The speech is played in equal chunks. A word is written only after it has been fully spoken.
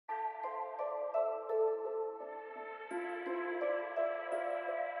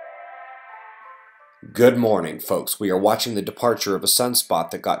Good morning, folks. We are watching the departure of a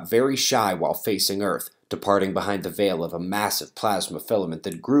sunspot that got very shy while facing Earth, departing behind the veil of a massive plasma filament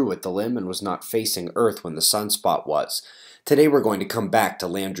that grew at the limb and was not facing Earth when the sunspot was. Today we're going to come back to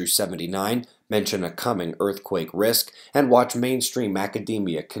Landru 79, mention a coming earthquake risk, and watch mainstream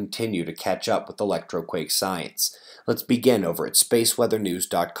academia continue to catch up with electroquake science. Let's begin over at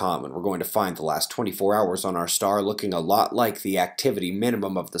spaceweathernews.com, and we're going to find the last 24 hours on our star looking a lot like the activity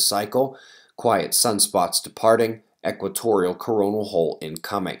minimum of the cycle. Quiet sunspots departing, equatorial coronal hole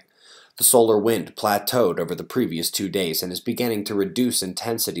incoming. The solar wind plateaued over the previous 2 days and is beginning to reduce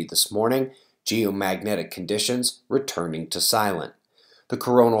intensity this morning, geomagnetic conditions returning to silent. The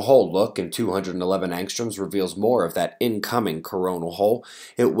coronal hole look in 211 angstroms reveals more of that incoming coronal hole.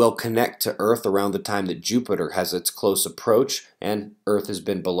 It will connect to Earth around the time that Jupiter has its close approach, and Earth has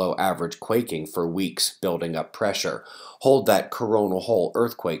been below average quaking for weeks, building up pressure. Hold that coronal hole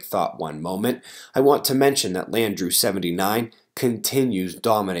earthquake thought one moment. I want to mention that Landru 79 continues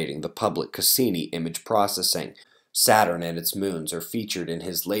dominating the public Cassini image processing. Saturn and its moons are featured in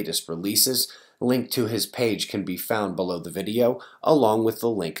his latest releases. Link to his page can be found below the video, along with the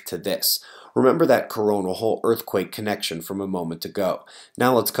link to this. Remember that coronal hole earthquake connection from a moment ago.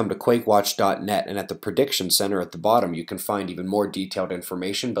 Now let's come to QuakeWatch.net, and at the Prediction Center at the bottom you can find even more detailed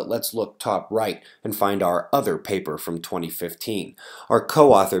information, but let's look top right and find our other paper from 2015. Our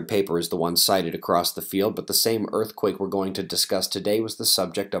co-authored paper is the one cited across the field, but the same earthquake we're going to discuss today was the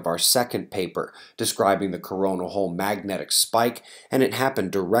subject of our second paper, describing the coronal hole magnetic spike, and it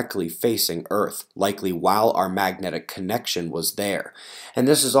happened directly facing Earth, likely while our magnetic connection was there. And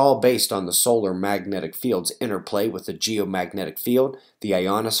this is all based on the solar magnetic field's interplay with the geomagnetic field, the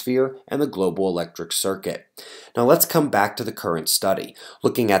ionosphere, and the global electric circuit. Now let's come back to the current study,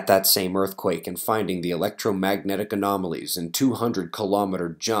 looking at that same earthquake and finding the electromagnetic anomalies in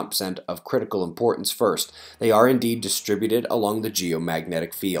 200-kilometer jumps, and of critical importance first, they are indeed distributed along the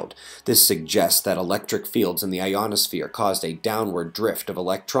geomagnetic field. This suggests that electric fields in the ionosphere caused a downward drift of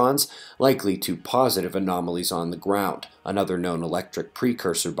electrons, likely to positive anomalies on the ground, another known electric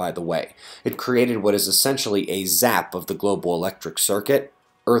precursor by the way. It created what is essentially a zap of the global electric circuit,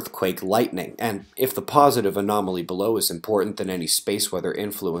 earthquake lightning, and if the positive anomaly below is important, then any space weather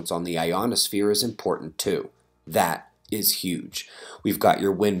influence on the ionosphere is important too. That is huge. We've got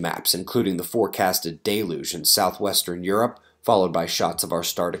your wind maps, including the forecasted deluge in southwestern Europe, followed by shots of our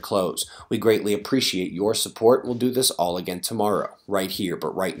star to close. We greatly appreciate your support. We'll do this all again tomorrow, right here,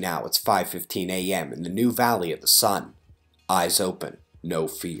 but right now it's 5:15 a.m. in the new Valley of the Sun. Eyes open, no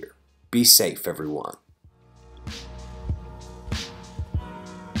fear. Be safe, everyone.